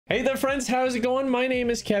Hey there friends, how's it going? My name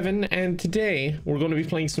is Kevin and today we're going to be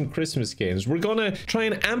playing some Christmas games. We're going to try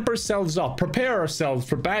and amp ourselves up, prepare ourselves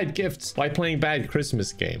for bad gifts by playing bad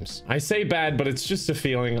Christmas games. I say bad, but it's just a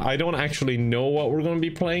feeling. I don't actually know what we're going to be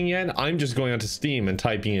playing yet. I'm just going onto Steam and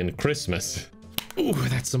typing in Christmas. Ooh,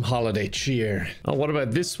 that's some holiday cheer. Oh, what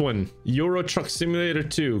about this one? Euro Truck Simulator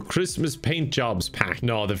 2 Christmas Paint Jobs Pack.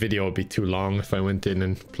 No, the video would be too long if I went in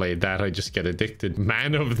and played that. I just get addicted.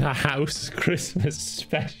 Man of the House Christmas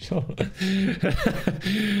Special.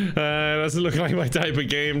 Doesn't look like my type of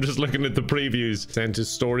game, just looking at the previews. Santa's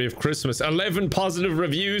Story of Christmas. 11 positive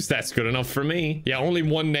reviews. That's good enough for me. Yeah, only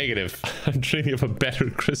one negative. I'm dreaming of a better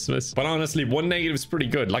Christmas. But honestly, one negative is pretty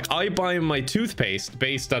good. Like, I buy my toothpaste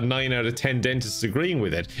based on 9 out of 10 dentists agreeing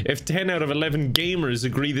with it. If 10 out of 11 gamers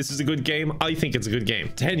agree this is a good game, I think it's a good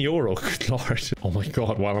game. 10 euro, good lord. Oh my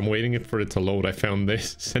god, while I'm waiting for it to load, I found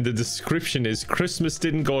this. And the description is, Christmas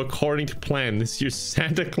didn't go according to plan. This year,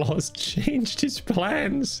 Santa Claus changed his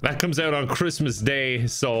plans. That comes out on Christmas Day,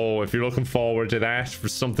 so if you're looking forward to that, for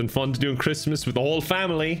something fun to do on Christmas with the whole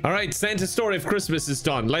family. All right, Santa's Story of Christmas is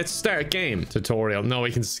done. Let's start game. Tutorial. No,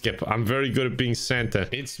 we can skip. I'm very good at being Santa.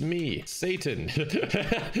 It's me, Satan.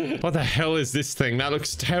 What the hell is this thing? That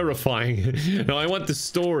looks terrifying. No, I want the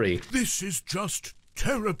story. This is just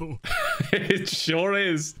terrible. It sure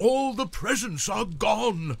is. All the presents are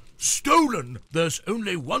gone. Stolen. There's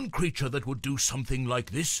only one creature that would do something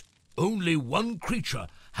like this. Only one creature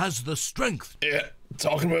has the strength. Yeah,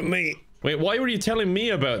 talking about me. Wait, why were you telling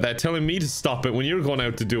me about that? Telling me to stop it when you're going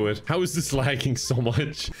out to do it? How is this lagging so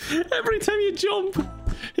much? Every time you jump,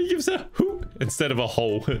 he gives a hoop instead of a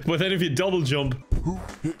ho. But then if you double jump,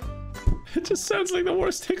 it just sounds like the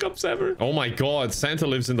worst hiccups ever. Oh my god, Santa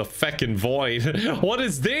lives in the feckin' void. What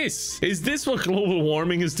is this? Is this what global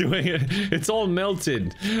warming is doing? It's all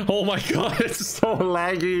melted. Oh my god, it's so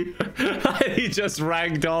laggy. He just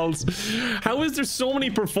ragdolls. How is there so many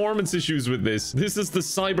performance issues with this? This is the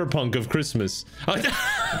cyberpunk of Christmas. What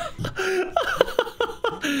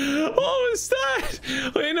was that?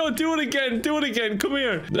 Wait, no, do it again. Do it again. Come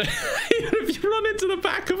here. If you run into the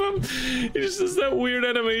back of him, he just does that weird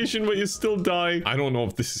animation, but you still die. I don't know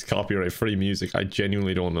if this is copyright free music. I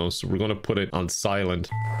genuinely don't know. So we're going to put it on silent.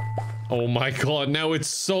 Oh my god. Now it's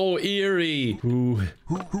so eerie. Ooh.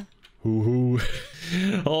 Ooh.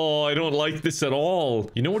 Oh, I don't like this at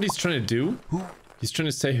all. You know what he's trying to do? He's trying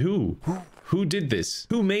to say who? Who did this?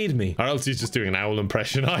 Who made me? Or else he's just doing an owl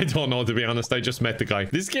impression. I don't know, to be honest. I just met the guy.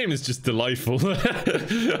 This game is just delightful.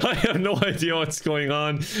 I have no idea what's going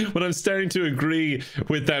on, but I'm starting to agree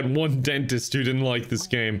with that one dentist who didn't like this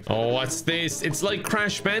game. Oh, what's this? It's like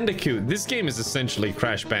Crash Bandicoot. This game is essentially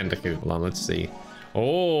Crash Bandicoot. Hold on, let's see.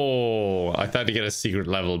 Oh, I thought to get a secret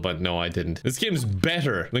level, but no, I didn't. This game's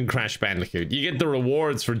better than Crash Bandicoot. You get the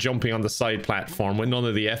rewards for jumping on the side platform with none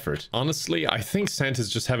of the effort. Honestly, I think Santa's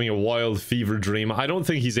just having a wild fever dream. I don't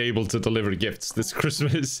think he's able to deliver gifts this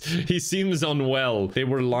Christmas. He seems unwell. They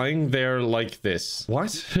were lying there like this.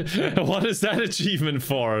 What? What is that achievement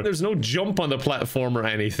for? There's no jump on the platform or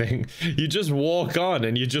anything. You just walk on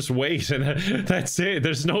and you just wait, and that's it.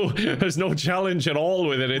 There's no challenge at all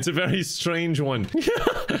with it. It's a very strange one.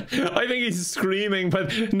 I think he's screaming,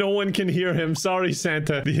 but no one can hear him. Sorry,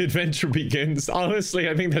 Santa. The adventure begins. Honestly,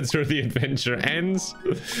 I think that's where the adventure ends.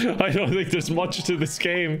 I don't think there's much to this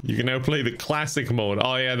game. You can now play the classic mode.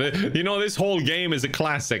 Oh yeah, you know, this whole game is a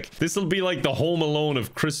classic. This will be like the Home Alone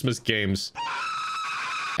of Christmas games.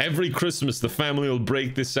 Every Christmas, the family will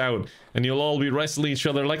break this out, and you'll all be wrestling each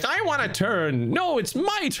other like, I want a turn. No, it's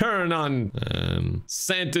my turn on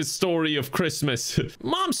Santa's Story of Christmas.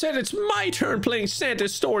 Mom said it's my turn playing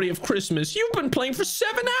Santa's Story of Christmas. You've been playing for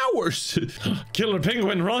 7 hours. Killer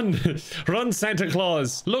Penguin, run. Run, Santa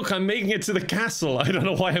Claus. Look, I'm making it to the castle. I don't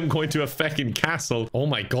know why I'm going to a feckin' castle. Oh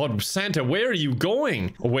my god, Santa, where are you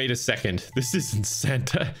going? Oh, wait a second. This isn't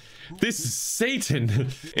Santa. This is Satan.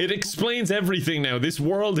 It explains everything now. This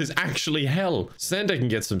world is actually hell. Santa can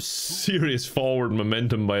get some serious forward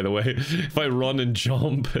momentum, by the way. If I run and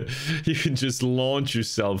jump, you can just launch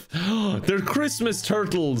yourself. They're Christmas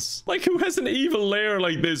turtles. Like, who has an evil lair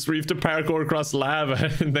like this where you have to parkour across lava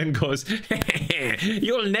and then goes,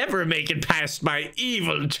 you'll never make it past my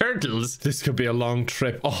evil turtles. This could be a long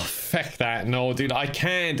trip. Oh, feck that. No, dude, I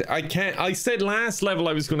can't. I said last level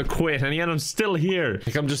I was going to quit, and yet I'm still here.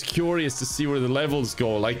 Like, I'm just curious to see where the levels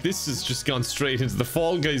go. Like, this has just gone straight into the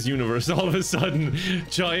Fall Guys universe all of a sudden.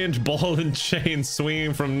 Giant ball and chain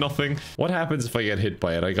swinging from nothing. What happens if I get hit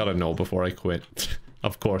by it? I gotta know before I quit.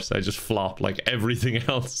 Of course, I just flop like everything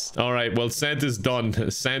else. All right, well, Santa's done.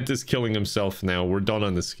 Santa's killing himself now. We're done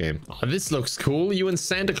on this game. Oh, this looks cool. You and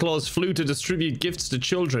Santa Claus flew to distribute gifts to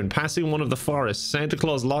children. Passing one of the forests, Santa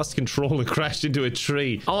Claus lost control and crashed into a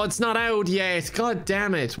tree. Oh, it's not out yet. God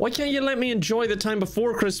damn it. Why can't you let me enjoy the time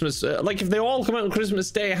before Christmas? Like, if they all come out on Christmas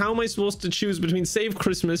Day, how am I supposed to choose between Save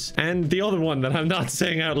Christmas and the other one that I'm not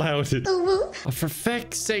saying out loud? Oh, for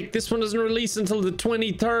feck's sake, this one doesn't release until the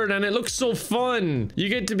 23rd, and it looks so fun. You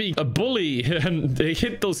get to be a bully and they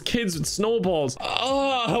hit those kids with snowballs.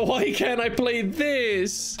 Oh, why can't I play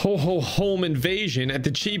this? Ho ho home invasion at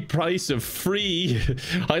the cheap price of free.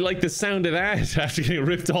 I like the sound of that after getting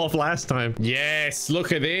ripped off last time. Yes,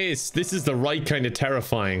 look at this. This is the right kind of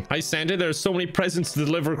terrifying. Hi Santa, there are so many presents to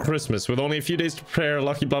deliver Christmas with only a few days to prepare.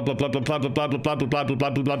 Lucky blah blah blah blah blah blah blah blah blah blah blah blah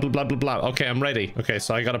blah blah blah blah blah. Okay, I'm ready. Okay,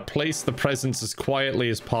 so I gotta place the presents as quietly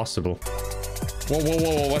as possible. Whoa, whoa,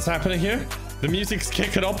 whoa, whoa, what's happening here? The music's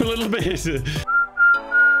kicking up a little bit.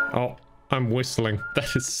 Oh, I'm whistling.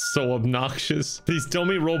 That is so obnoxious. These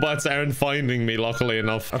dummy robots aren't finding me, luckily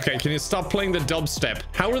enough. Okay, can you stop playing the dubstep?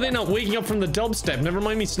 How are they not waking up from the dubstep? Never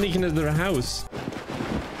mind me sneaking into their house.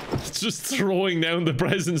 It's just throwing down the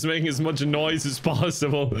presents, making as much noise as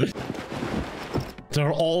possible.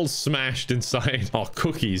 They're all smashed inside. Oh,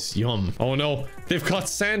 cookies. Yum. Oh, no. They've caught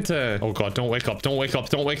Santa. Oh, God. Don't wake up. Don't wake up.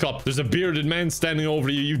 Don't wake up. There's a bearded man standing over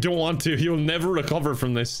you. You don't want to. You'll never recover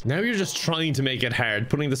from this. Now you're just trying to make it hard,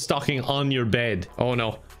 putting the stocking on your bed. Oh,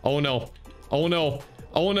 no. Oh, no. Oh, no.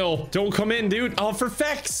 Oh, no. Don't come in, dude. Oh, for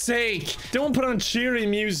feck's sake. Don't put on cheery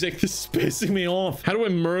music. This is pissing me off. How do I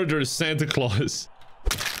murder Santa Claus?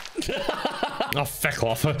 Oh, feck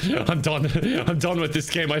off. I'm done. I'm done with this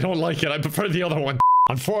game. I don't like it. I prefer the other one.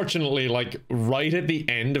 Unfortunately, like right at the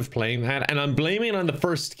end of playing that, and I'm blaming it on the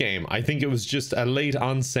first game. I think it was just a late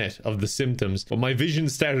onset of the symptoms, but my vision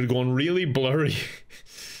started going really blurry.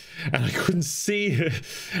 And I couldn't see.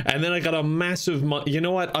 And then I got a massive... You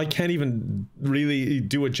know what? I can't even really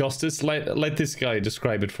do it justice. Let this guy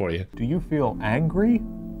describe it for you. Do you feel angry?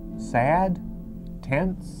 Sad?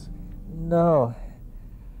 Tense? No.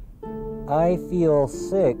 I feel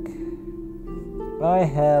sick. I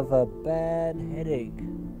have a bad headache.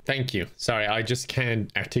 Thank you. Sorry, I just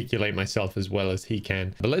can't articulate myself as well as he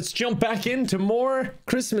can. But let's jump back into more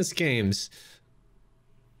Christmas games.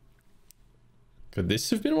 Could this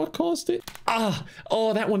have been what caused it? Ah!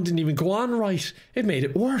 Oh, that one didn't even go on right. It made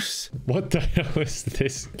it worse. What the hell is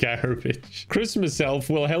this garbage? Christmas Elf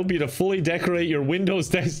will help you to fully decorate your Windows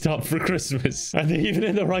desktop for Christmas. Are they even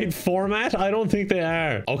in the right format? I don't think they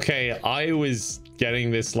are. Okay, I was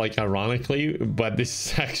getting this like ironically, but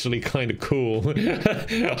this is actually kind of cool.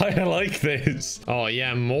 I like this. Oh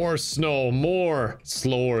yeah, more snow, more.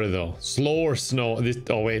 Slower though. Slower snow. This,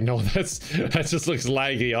 oh wait, no, that just looks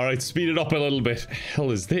laggy. All right, speed it up a little bit. Hell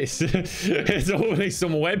is this? It's opening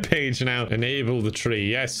some web page now. Enable the tree.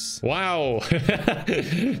 Yes. Wow.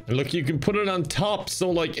 Look, you can put it on top, so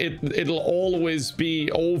like it'll always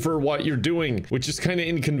be over what you're doing, which is kind of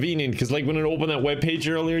inconvenient because like when it opened that web page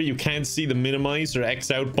earlier, you can't see the minimize or X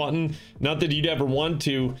out button. Not that you'd ever want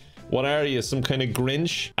to. What are you, some kind of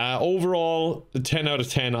Grinch? Overall, 10 out of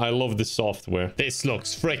 10. I love the software. This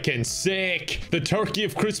looks freaking sick. The Turkey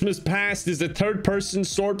of Christmas Past is a third-person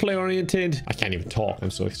swordplay oriented. I can't even talk. I'm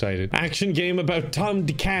so excited. Action game about Tom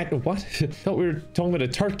the Cat. What? I thought we were talking about a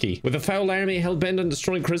turkey. With a foul army hell-bent on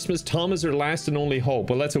destroying Christmas, Tom is her last and only hope.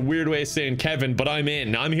 Well, that's a weird way of saying Kevin, but I'm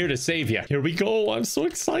in. I'm here to save you. Here we go. I'm so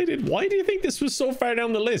excited. Why do you think this was so far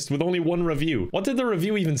down the list with only one review? What did the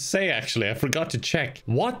review even say, actually? I forgot to check.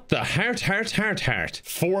 What the heart.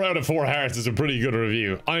 4 out of 4 hearts is a pretty good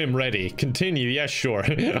review. I am ready. Continue. Yes, sure.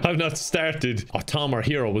 I've not started. Oh, Tom, our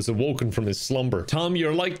hero, was awoken from his slumber. Tom,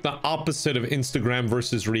 you're like the opposite of Instagram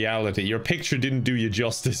versus reality. Your picture didn't do you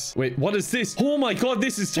justice. Wait, what is this? Oh my god,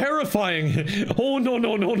 this is terrifying. Oh, no,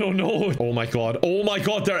 no, no, no, no. Oh my god. Oh my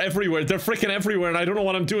god, they're everywhere. They're freaking everywhere, and I don't know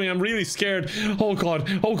what I'm doing. I'm really scared. Oh god.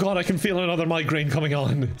 Oh god, I can feel another migraine coming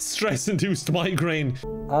on. Stress-induced migraine.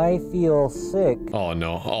 I feel sick. Oh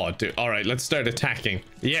no. Oh, dude. All right, let's start attacking.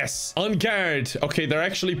 Yes. On guard. Okay, they're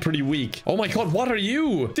actually pretty weak. Oh my god, what are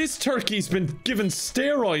you? This turkey's been given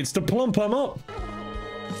steroids to plump him up.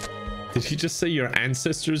 Did he just say your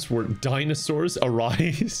ancestors were dinosaurs?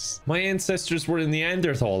 Arise? My ancestors were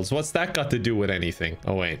Neanderthals. What's that got to do with anything?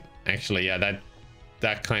 Oh wait. Actually, yeah,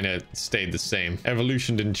 that kind of stayed the same.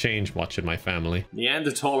 Evolution didn't change much in my family.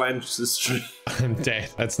 Neanderthal ancestry. I'm dead.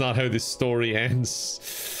 That's not how this story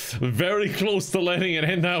ends. Very close to letting it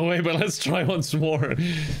end that way, but let's try once more.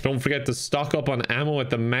 Don't forget to stock up on ammo at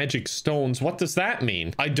the magic stones. What does that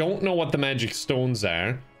mean? I don't know what the magic stones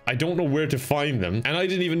are. I don't know where to find them. And I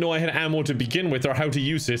didn't even know I had ammo to begin with or how to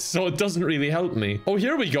use it. So it doesn't really help me. Oh,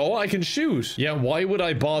 here we go. I can shoot. Yeah, why would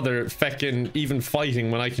I bother feckin' even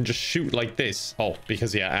fighting when I can just shoot like this? Oh,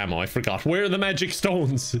 because yeah, ammo. I forgot. Where are the magic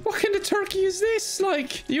stones? What kind of turkey is this?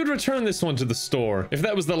 Like, you'd return this one to the store. If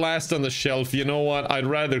that was the last on the shelf, you know what? I'd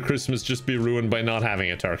rather Christmas just be ruined by not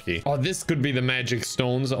having a turkey. Oh, this could be the magic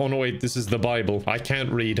stones. Oh no, wait, this is the Bible. I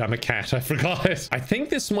can't read. I'm a cat. I forgot it. I think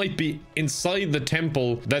this might be inside the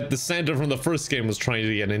temple that the Santa from the first game was trying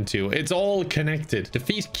to get into. It's all connected.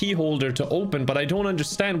 Defeat key holder to open, but I don't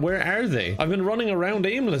understand. Where are they? I've been running around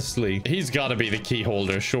aimlessly. He's got to be the key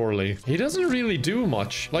holder, surely. He doesn't really do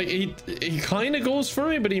much. Like, he kind of goes for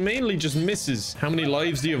me, but he mainly just misses. How many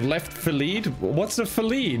lives do you have left, Philid? What's a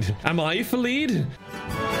Philid? Am I Philid?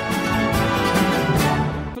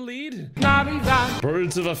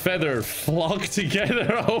 Birds of a feather flock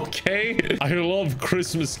together. Okay, I love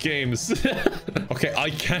Christmas games. Okay,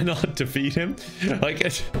 I cannot defeat him. Like,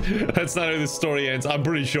 that's not how the story ends. I'm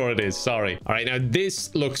pretty sure it is. Sorry. All right, now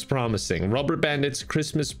this looks promising. Rubber Bandits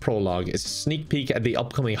Christmas Prologue is a sneak peek at the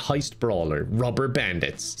upcoming heist brawler, Rubber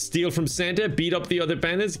Bandits. Steal from Santa, beat up the other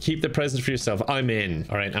bandits, keep the presents for yourself. I'm in.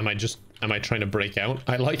 All right, am I trying to break out?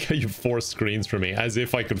 I like how you force screens for me, as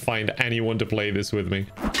if I could find anyone to play this with me.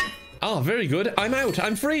 Oh, very good. I'm out.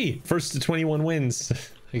 I'm free. First to 21 wins.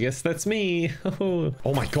 I guess that's me. Oh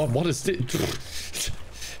my god, what is this?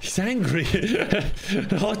 He's angry.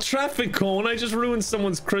 Oh, traffic cone. I just ruined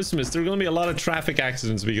someone's Christmas. There are going to be a lot of traffic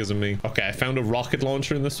accidents because of me. Okay, I found a rocket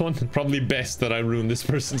launcher in this one. Probably best that I ruined this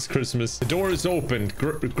person's Christmas. The door is open.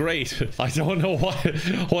 Great. I don't know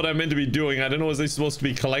what I'm meant to be doing. I don't know, was I supposed to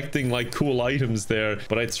be collecting like cool items there?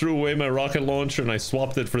 But I threw away my rocket launcher and I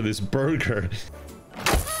swapped it for this burger.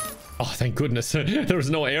 Oh, thank goodness. There was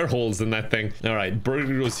no air holes in that thing. All right,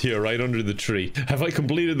 burger goes here, right under the tree. Have I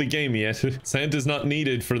completed the game yet? Santa's not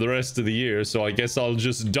needed for the rest of the year, so I guess I'll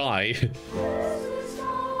just die.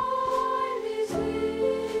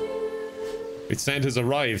 Santa's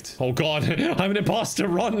arrived. Oh god, I'm an imposter.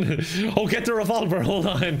 Run. Oh, get the revolver. Hold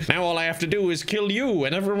on. Now all I have to do is kill you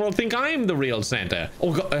and everyone will think I'm the real Santa.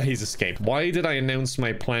 Oh god, he's escaped. Why did I announce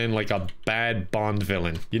my plan like a bad Bond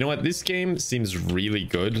villain? You know what? This game seems really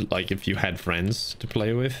good. Like if you had friends to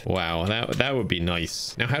play with. Wow, that would be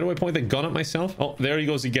nice. Now how do I point the gun at myself? Oh, there he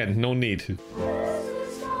goes again. No need.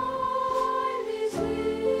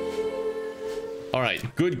 All right,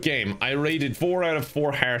 good game. I rated 4 out of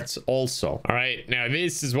 4 hearts also. All right, now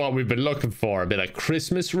this is what we've been looking for. A bit of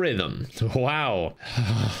Christmas rhythm. Wow.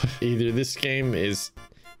 Either this game is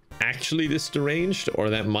actually this deranged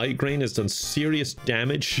or that migraine has done serious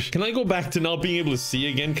damage. Can I go back to not being able to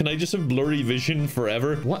see again? Can I just have blurry vision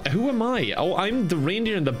forever? What? Who am I? Oh, I'm the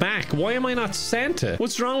reindeer in the back. Why am I not Santa?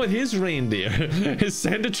 What's wrong with his reindeer? Is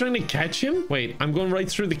Santa trying to catch him? Wait, I'm going right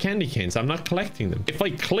through the candy canes. I'm not collecting them. If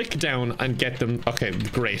I click down and get them, okay,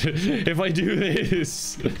 great. If I do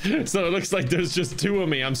this, so it looks like there's just 2 of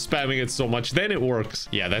me. I'm spamming it so much, then it works.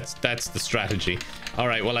 Yeah, that's the strategy. All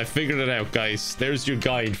right, well, I figured it out, guys. There's your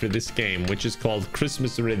guide for this game, which is called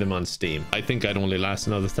Christmas Rhythm on Steam. I think I'd only last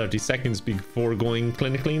another 30 seconds before going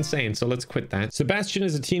clinically insane, so let's quit that. Sebastian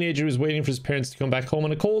is a teenager who's waiting for his parents to come back home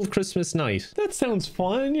on a cold Christmas night. That sounds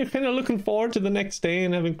fun. You're kind of looking forward to the next day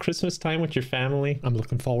and having Christmas time with your family. I'm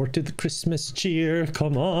looking forward to the Christmas cheer.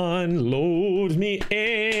 Come on, load me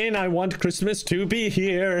in. I want Christmas to be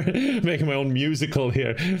here. Making my own musical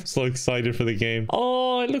here. So excited for the game.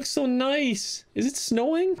 Oh, it looks so nice. Is it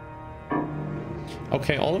snowing?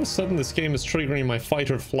 Okay, all of a sudden this game is triggering my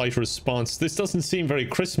fight or flight response. This doesn't seem very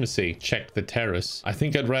Christmassy. Check the terrace. I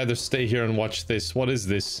think I'd rather stay here and watch this. What is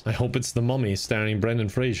this? I hope it's The Mummy starring Brendan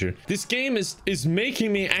Fraser. This game is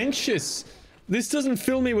making me anxious. This doesn't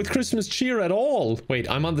fill me with Christmas cheer at all. Wait,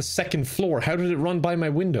 I'm on the 2nd floor. How did it run by my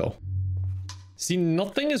window? See,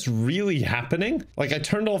 nothing is really happening. Like, I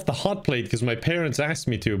turned off the hot plate because my parents asked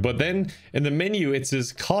me to, but then in the menu it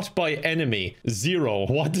says caught by enemy 0.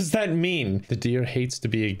 What does that mean? The deer hates to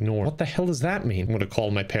be ignored. What the hell does that mean? I'm gonna call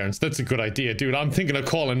my parents. That's a good idea, dude. I'm thinking of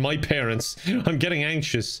calling my parents. I'm getting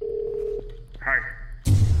anxious. Hi.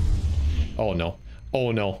 Oh no.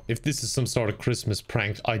 Oh no. If this is some sort of Christmas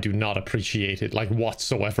prank, I do not appreciate it, like,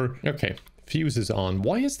 whatsoever. Okay. Fuses on.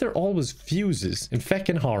 Why is there always fuses in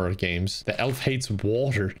feckin' horror games? The elf hates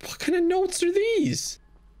water. What kind of notes are these?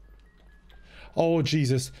 Oh,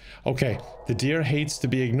 Jesus. Okay, the deer hates to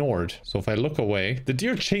be ignored. So if I look away, the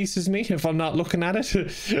deer chases me if I'm not looking at it.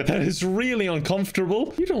 That is really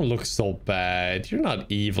uncomfortable. You don't look so bad. You're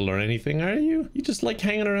not evil or anything, are you? You just like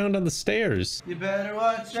hanging around on the stairs. You better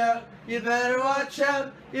watch out. You better watch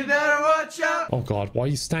out. You better watch out. Oh God, why are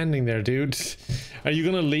you standing there, dude? Are you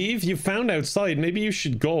gonna leave? You found outside. Maybe you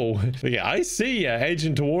should go. Yeah, I see you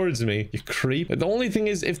edging towards me. You creep. The only thing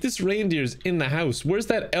is, if this reindeer's in the house, where's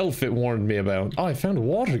that elf it warned me about? Oh, I found a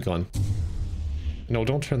water gun. No,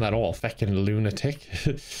 don't turn that off. Fucking lunatic.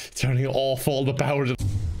 Turning off all the power to...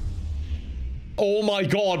 Oh my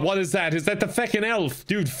God, what is that? Is that the feckin' elf?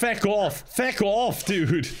 Dude, feck off. Feck off,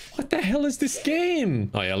 dude. What the hell is this game?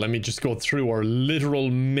 Oh yeah, let me just go through our literal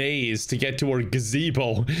maze to get to our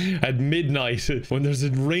gazebo at midnight when there's a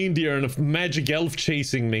reindeer and a magic elf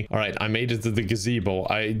chasing me. All right, I made it to the gazebo.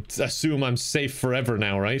 I assume I'm safe forever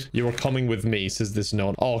now, right? You are coming with me, says this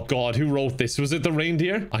note. Oh God, who wrote this? Was it the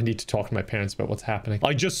reindeer? I need to talk to my parents about what's happening.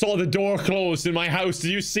 I just saw the door closed in my house.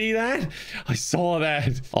 Did you see that? I saw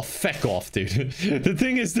that. Oh, feck off, dude. The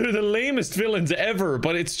thing is, they're the lamest villains ever,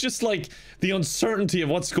 but it's just like the uncertainty of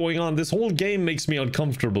what's going on. This whole game makes me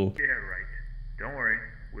uncomfortable. Yeah, right. Don't worry.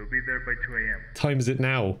 We'll be there by 2 a.m. Time is it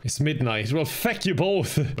now? It's midnight. Well, feck you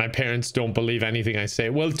both. My parents don't believe anything I say.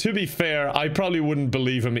 Well, to be fair, I probably wouldn't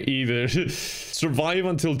believe him either. Survive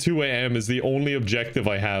until 2 a.m. is the only objective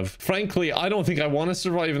I have. Frankly, I don't think I want to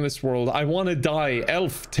survive in this world. I want to die.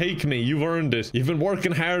 Elf, take me. You've earned it. You've been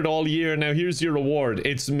working hard all year. Now here's your reward.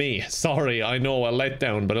 It's me. Sorry, I know, a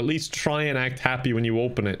letdown, but at least try and act happy when you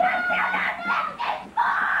open it.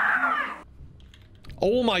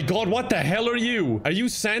 Oh my God, what the hell are you? Are you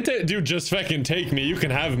Santa? Dude, just fucking take me. You can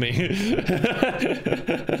have me.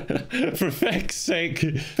 For feck's sake.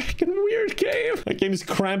 Fucking weird game. That game's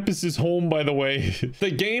Krampus' home, by the way. The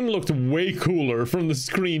game looked way cooler from the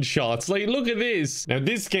screenshots. Like, look at this. Now,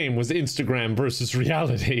 this game was Instagram versus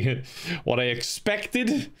reality. What I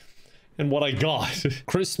expected and what I got.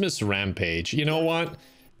 Christmas Rampage. You know what?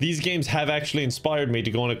 These games have actually inspired me to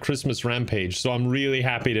go on a Christmas rampage, so I'm really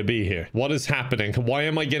happy to be here. What is happening? Why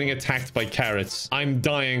am I getting attacked by carrots? I'm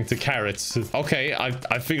dying to carrots. Okay,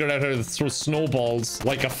 I figured out how to throw snowballs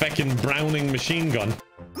like a feckin' Browning machine gun.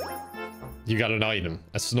 You got an item,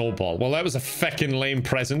 a snowball. Well, that was a feckin' lame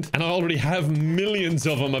present, and I already have millions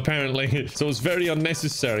of them apparently, so it's very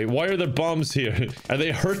unnecessary. Why are there bombs here? Are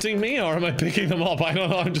they hurting me, or am I picking them up? I don't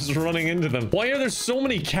know, I'm just running into them. Why are there so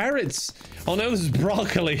many carrots? Oh, now this is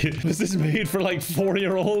broccoli. Is this made for like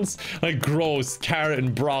 4-year-olds? Like, gross. Carrot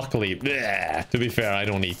and broccoli. Blech. To be fair, I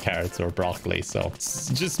don't eat carrots or broccoli, so it's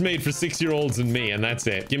just made for 6-year-olds and me, and that's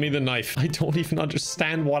it. Give me the knife. I don't even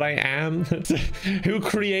understand what I am. Who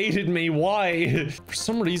created me? Why? For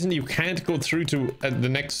some reason, you can't go through to the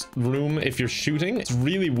next room if you're shooting. It's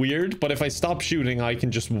really weird, but if I stop shooting, I can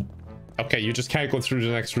just... Okay, you just can't go through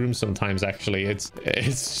the next room sometimes, actually.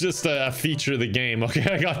 It's just a feature of the game. Okay,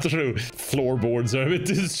 I got through. Floorboards are a bit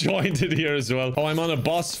disjointed here as well. Oh, I'm on a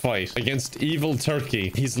boss fight against Evil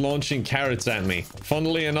Turkey. He's launching carrots at me.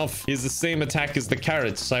 Funnily enough, he has the same attack as the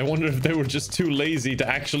carrots. I wonder if they were just too lazy to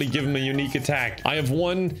actually give him a unique attack. I have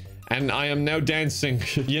one... and I am now dancing.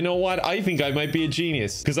 You know what? I think I might be a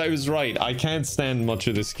genius. Because I was right. I can't stand much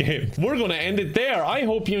of this game. We're going to end it there. I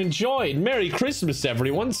hope you enjoyed. Merry Christmas,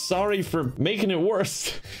 everyone. Sorry for making it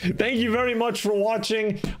worse. Thank you very much for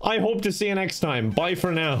watching. I hope to see you next time. Bye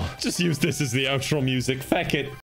for now. Just use this as the outro music. Feck it.